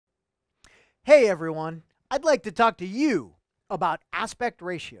Hey everyone, I'd like to talk to you about aspect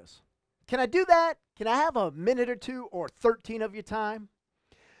ratios. Can I do that? Can I have a minute or two or 13 of your time?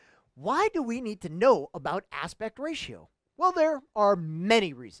 Why do we need to know about aspect ratio? Well, there are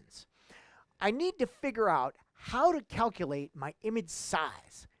many reasons. I need to figure out how to calculate my image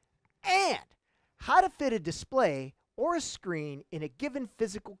size and how to fit a display or a screen in a given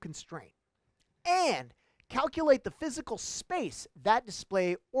physical constraint, and calculate the physical space that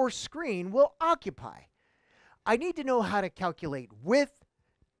display or screen will occupy. I need to know how to calculate width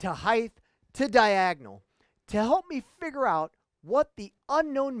to height to diagonal to help me figure out what the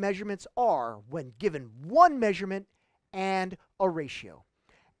unknown measurements are when given one measurement and a ratio.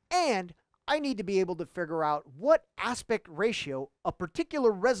 And I need to be able to figure out what aspect ratio a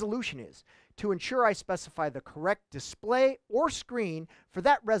particular resolution is to ensure I specify the correct display or screen for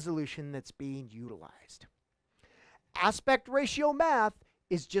that resolution that's being utilized. Aspect ratio math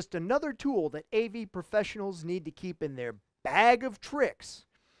is just another tool that AV professionals need to keep in their bag of tricks.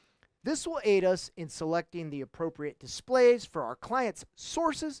 This will aid us in selecting the appropriate displays for our clients'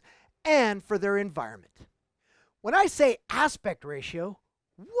 sources and for their environment. When I say aspect ratio,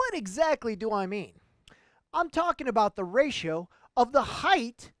 what exactly do I mean? I'm talking about the ratio of the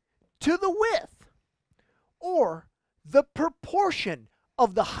height to the width, or the proportion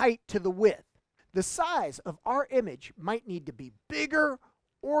of the height to the width. The size of our image might need to be bigger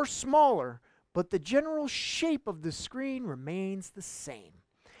or smaller, but the general shape of the screen remains the same.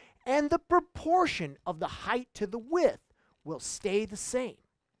 And the proportion of the height to the width will stay the same.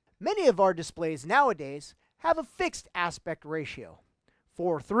 Many of our displays nowadays have a fixed aspect ratio: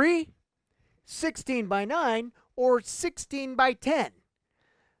 4:3, 16:9, or 16:10.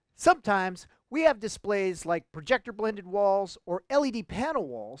 Sometimes we have displays like projector blended walls or LED panel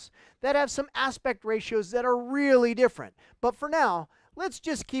walls that have some aspect ratios that are really different. But for now, let's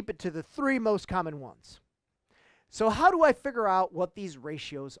just keep it to the three most common ones. So how do I figure out what these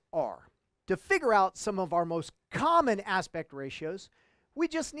ratios are? To figure out some of our most common aspect ratios, we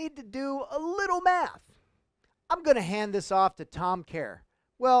just need to do a little math. I'm going to hand this off to Tom Kerr.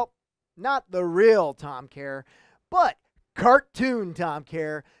 Well, not the real Tom Kerr, but cartoon Tom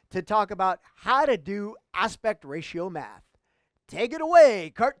Kerr, to talk about how to do aspect ratio math. Take it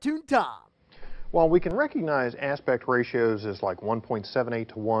away, Cartoon Tom. Well, we can recognize aspect ratios as like 1.78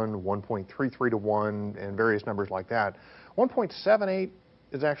 to 1, 1.33 to 1, and various numbers like that. 1.78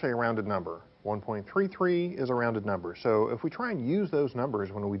 is actually a rounded number. 1.33 is a rounded number. So if we try and use those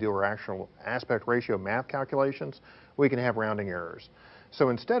numbers when we do our actual aspect ratio math calculations, we can have rounding errors. So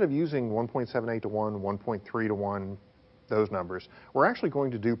instead of using 1.78 to 1, 1.3 to 1, those numbers, we're actually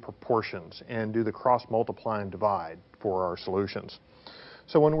going to do proportions and do the cross multiply and divide for our solutions.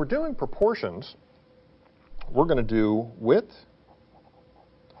 So when we're doing proportions, we're going to do width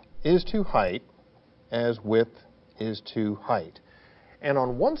is to height as width is to height. And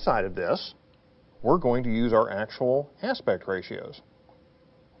on one side of this, we're going to use our actual aspect ratios.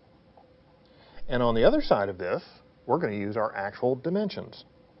 And on the other side of this, we're going to use our actual dimensions.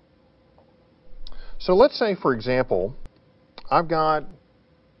 So let's say, for example, I've got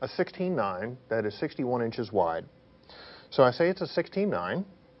a 16:9 that is 61 inches wide. So I say it's a 16:9,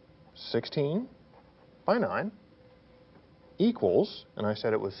 16 by 9 equals, and I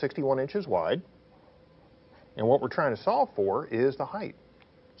said it was 61 inches wide, and what we're trying to solve for is the height.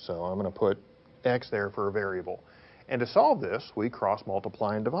 So I'm going to put x there for a variable. And to solve this, we cross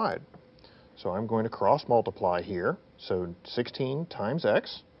multiply and divide. So I'm going to cross multiply here. So 16 times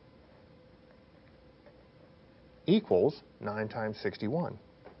x equals 9 times 61.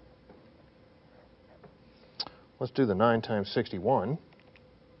 Let's do the 9 times 61.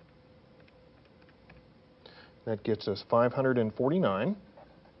 That gets us 549.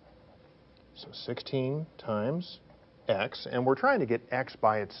 So 16 times x, and we're trying to get x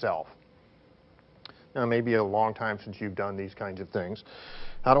by itself. Now, it may be a long time since you've done these kinds of things.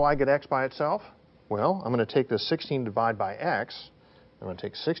 How do I get x by itself? Well, I'm going to take this 16 divided by x. I'm going to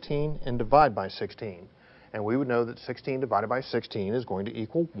take 16 and divide by 16. And we would know that 16 divided by 16 is going to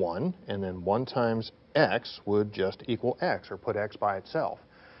equal 1, and then 1 times x would just equal x, or put x by itself.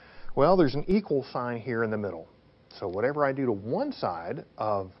 Well, there's an equal sign here in the middle. So whatever I do to one side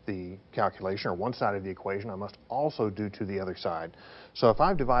of the calculation, or one side of the equation, I must also do to the other side. So if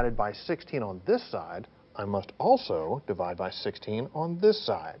I've divided by 16 on this side, I must also divide by 16 on this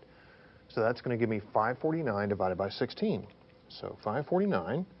side. So that's going to give me 549 divided by 16. So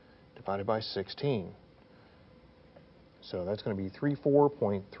 549 divided by 16. So that's going to be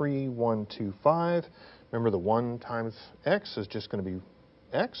 34.3125. Remember, the 1 times x is just going to be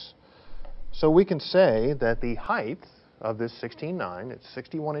x. So we can say that the height of this 16.9, it's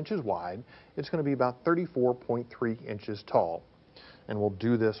 61 inches wide. It's going to be about 34.3 inches tall. And we'll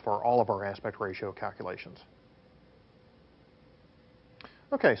do this for all of our aspect ratio calculations.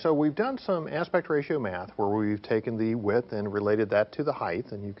 Okay, so we've done some aspect ratio math where we've taken the width and related that to the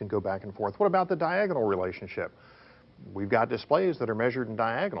height, and you can go back and forth. What about the diagonal relationship? We've got displays that are measured in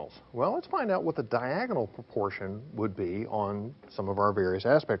diagonals. Well, let's find out what the diagonal proportion would be on some of our various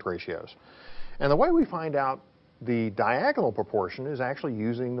aspect ratios. And the way we find out the diagonal proportion is actually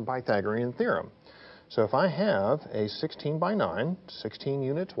using the Pythagorean theorem. So if I have a 16 by 9, 16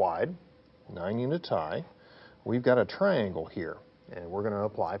 units wide, 9 units high, we've got a triangle here. And we're going to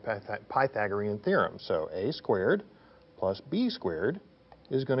apply Pythagorean theorem. So a squared plus b squared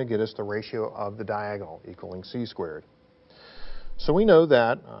is going to get us the ratio of the diagonal, equaling c squared. So we know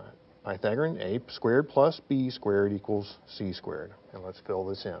that Pythagorean a squared plus b squared equals c squared. And let's fill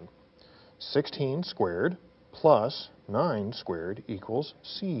this in. 16 squared plus 9 squared equals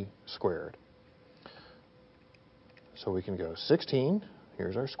c squared. So we can go 16,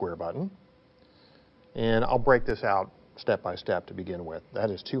 here's our square button, and I'll break this out step by step to begin with.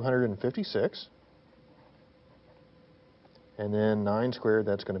 That is 256, and then 9 squared,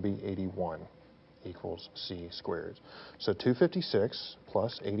 that's going to be 81, equals c squared. So 256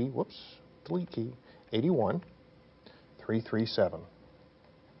 plus 80, whoops, delete key, 81, 337,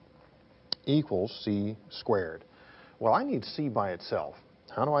 equals c squared. Well, I need c by itself.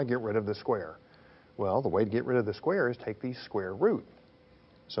 How do I get rid of the square? Well, the way to get rid of the square is take the square root.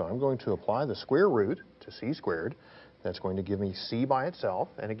 So I'm going to apply the square root to c squared. That's going to give me c by itself.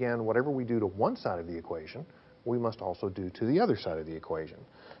 And again, whatever we do to one side of the equation, we must also do to the other side of the equation.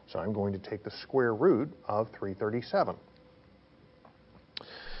 So I'm going to take the square root of 337.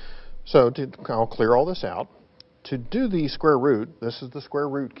 So I'll clear all this out. To do the square root, this is the square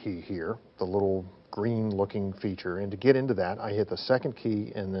root key here, the little green looking feature. And to get into that, I hit the second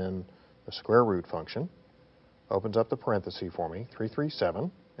key and then the square root function. Opens up the parenthesis for me,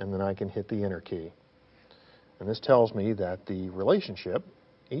 337, and then I can hit the enter key. And this tells me that the relationship,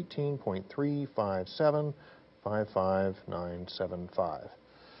 18.35755975.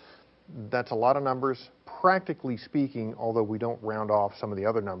 That's a lot of numbers. Practically speaking, although we don't round off some of the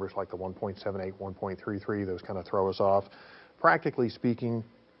other numbers like the 1.78, 1.33, those kind of throw us off. Practically speaking,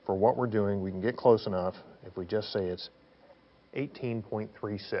 for what we're doing, we can get close enough if we just say it's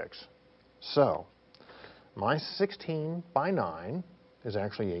 18.36. So, my 16 by 9 is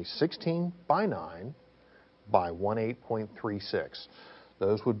actually a 16 by 9 by 18.36.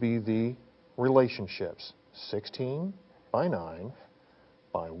 Those would be the relationships. 16 by 9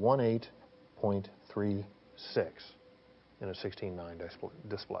 by 18.36 in a 16:9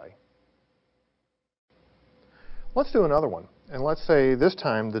 display. Let's do another one. And let's say this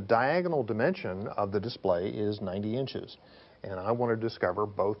time the diagonal dimension of the display is 90 inches. And I want to discover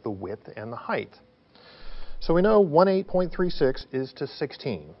both the width and the height. So we know 18.36 is to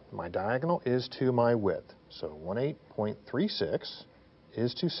 16. My diagonal is to my width. So 18.36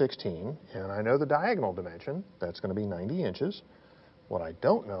 is to 16, and I know the diagonal dimension, that's going to be 90 inches. What I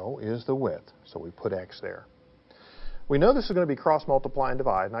don't know is the width, so we put x there. We know this is going to be cross multiply and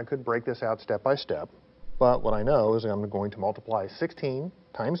divide, and I could break this out step by step, but what I know is I'm going to multiply 16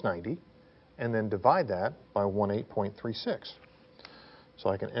 times 90, and then divide that by 18.36. So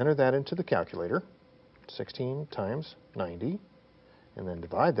I can enter that into the calculator. 16 times 90, and then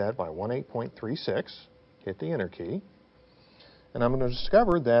divide that by 18.36, hit the enter key, and I'm going to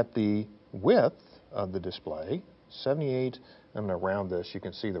discover that the width of the display, 78, I'm going to round this, you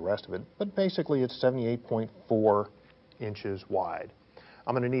can see the rest of it, but basically it's 78.4 inches wide.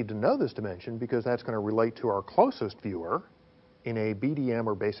 I'm going to need to know this dimension because that's going to relate to our closest viewer in a BDM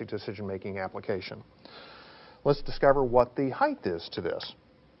or basic decision making application. Let's discover what the height is to this.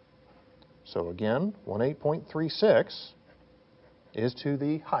 So again, 18.36 is to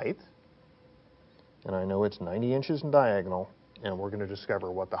the height, and I know it's 90 inches in diagonal, and we're going to discover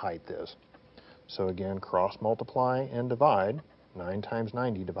what the height is. So again, cross multiply and divide, 9 times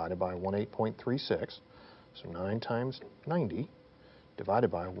 90 divided by 18.36, so 9 times 90 divided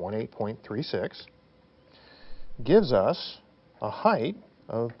by 18.36 gives us a height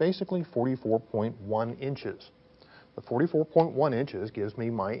of basically 44.1 inches. The 44.1 inches gives me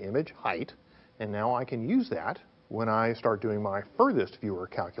my image height, and now I can use that when I start doing my furthest viewer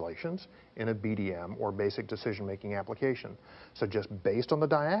calculations in a BDM or basic decision-making application. So just based on the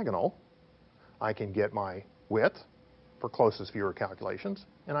diagonal, I can get my width for closest viewer calculations,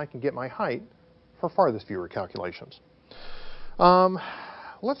 and I can get my height for farthest viewer calculations.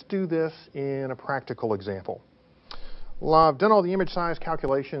 Let's do this in a practical example. Well, I've done all the image size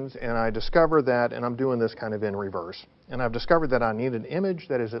calculations, and I discovered that, and I'm doing this kind of in reverse, and I've discovered that I need an image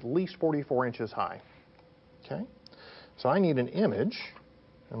that is at least 44 inches high. Okay? So I need an image,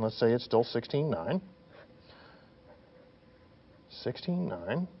 and let's say it's still 16:9.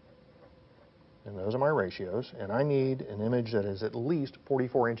 16:9, and those are my ratios, and I need an image that is at least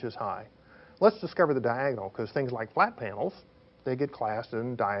 44 inches high. Let's discover the diagonal, because things like flat panels, they get classed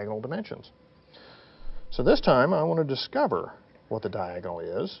in diagonal dimensions. So this time I want to discover what the diagonal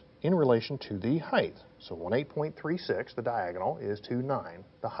is in relation to the height. So 18.36, the diagonal, is to 9,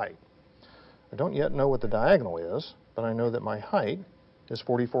 the height. I don't yet know what the diagonal is, but I know that my height is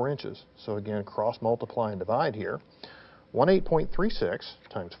 44 inches. So again, cross multiply and divide here. 18.36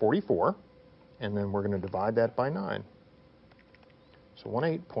 times 44, and then we're going to divide that by 9. So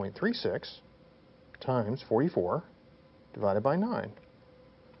 18.36 times 44 divided by 9.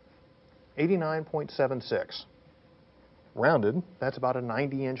 89.76. Rounded, that's about a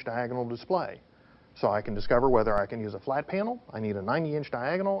 90-inch diagonal display. So I can discover whether I can use a flat panel. I need a 90-inch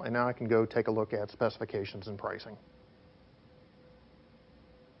diagonal, and now I can go take a look at specifications and pricing.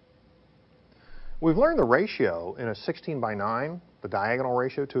 We've learned the ratio in a 16:9, the diagonal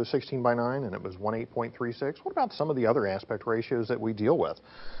ratio to a 16:9, and it was 18.36. What about some of the other aspect ratios that we deal with?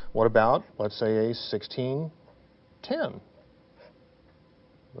 What about, let's say, a 16:10?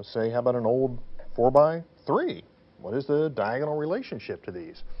 Let's say, how about an old 4x3? What is the diagonal relationship to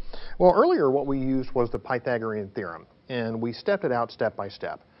these? Well, earlier what we used was the Pythagorean Theorem, and we stepped it out step by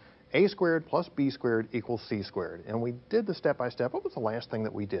step. A squared plus b squared equals c squared. And we did the step by step. What was the last thing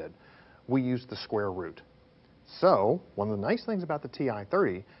that we did? We used the square root. So, one of the nice things about the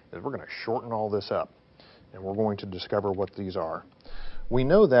TI-30 is we're going to shorten all this up, and we're going to discover what these are. We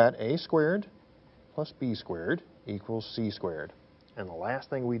know that a squared plus b squared equals c squared. And the last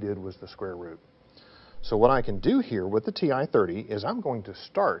thing we did was the square root. So what I can do here with the TI-30 is I'm going to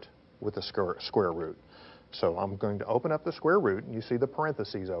start with the square root. So I'm going to open up the square root, and you see the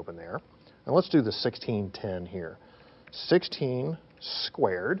parentheses open there. And let's do the 16:10 here. 16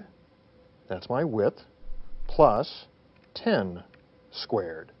 squared, that's my width, plus 10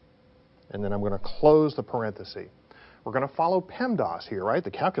 squared. And then I'm going to close the parenthesis. We're going to follow PEMDAS here, right? The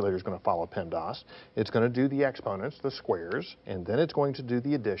calculator is going to follow PEMDAS. It's going to do the exponents, the squares, and then it's going to do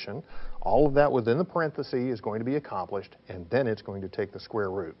the addition. All of that within the parenthesis is going to be accomplished, and then it's going to take the square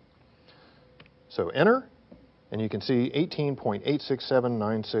root. So enter, and you can see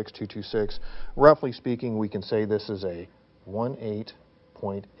 18.86796,226. Roughly speaking, we can say this is a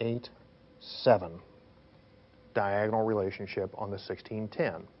 18.87 diagonal relationship on the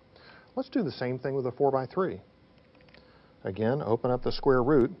 16:10. Let's do the same thing with a 4x3. Again, open up the square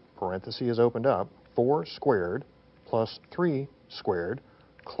root, parenthesis is opened up, 4 squared plus 3 squared,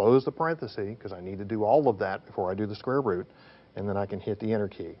 close the parenthesis because I need to do all of that before I do the square root, and then I can hit the enter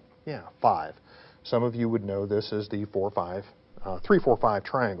key. Yeah, 5. Some of you would know this as the 3-4-5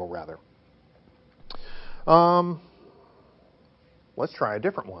 triangle, rather. Let's try a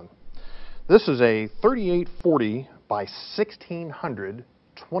different one. This is a 3840 by 1600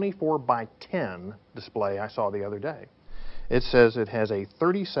 24 by 10 display I saw the other day. It says it has a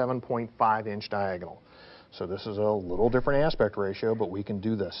 37.5-inch diagonal. So this is a little different aspect ratio, but we can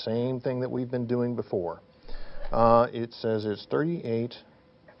do the same thing that we've been doing before. It says it's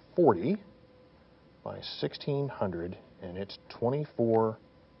 3840 by 1600, and it's 24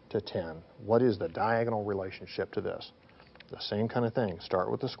 to 10. What is the diagonal relationship to this? The same kind of thing.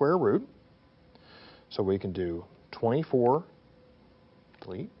 Start with the square root. So we can do 24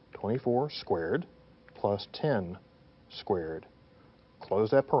 squared plus 10 squared.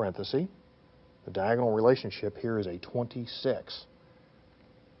 Close that parenthesis. The diagonal relationship here is a 26.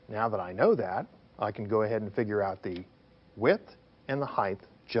 Now that I know that, I can go ahead and figure out the width and the height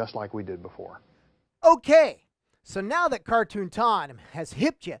just like we did before. Okay, so now that Cartoon Time has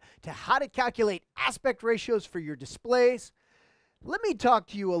hipped you to how to calculate aspect ratios for your displays, let me talk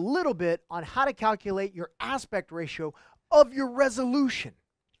to you a little bit on how to calculate your aspect ratio of your resolution.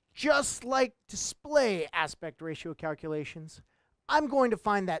 Just like display aspect ratio calculations, I'm going to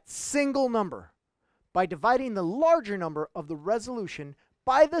find that single number by dividing the larger number of the resolution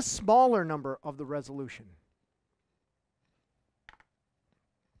by the smaller number of the resolution.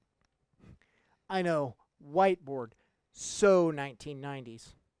 I know, whiteboard, so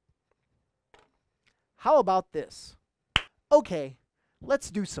 1990s. How about this? Okay, let's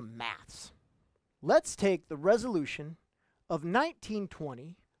do some maths. Let's take the resolution of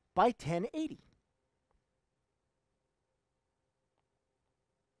 1920 by 1080.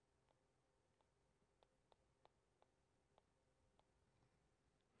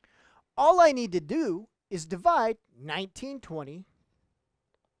 All I need to do is divide 1920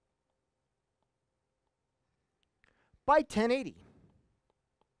 by 1080.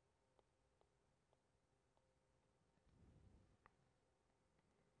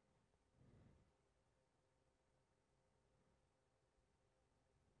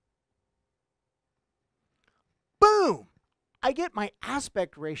 Boom! I get my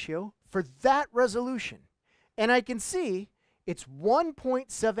aspect ratio for that resolution, and I can see it's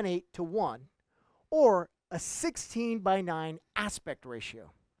 1.78 to 1, or a 16 by 9 aspect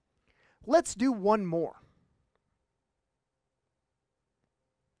ratio. Let's do one more.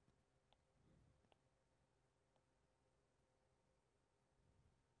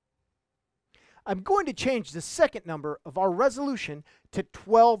 I'm going to change the second number of our resolution to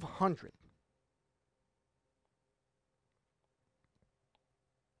 1200.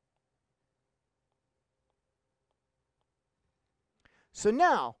 So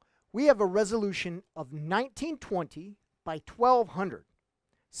now we have a resolution of 1920 by 1200.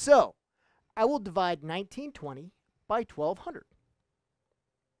 So I will divide 1920 by 1200.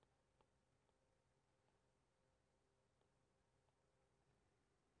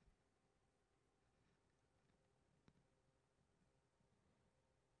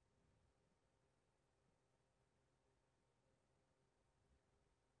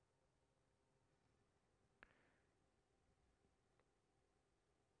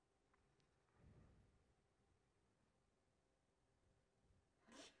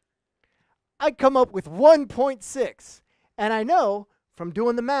 I come up with 1.6, and I know from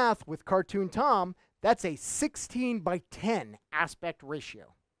doing the math with Cartoon Tom, that's a 16 by 10 aspect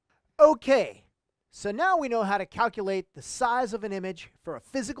ratio. Okay, so now we know how to calculate the size of an image for a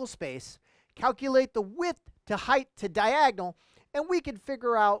physical space, calculate the width to height to diagonal, and we can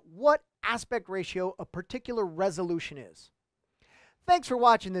figure out what aspect ratio a particular resolution is. Thanks for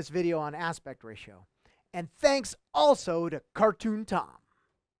watching this video on aspect ratio, and thanks also to Cartoon Tom.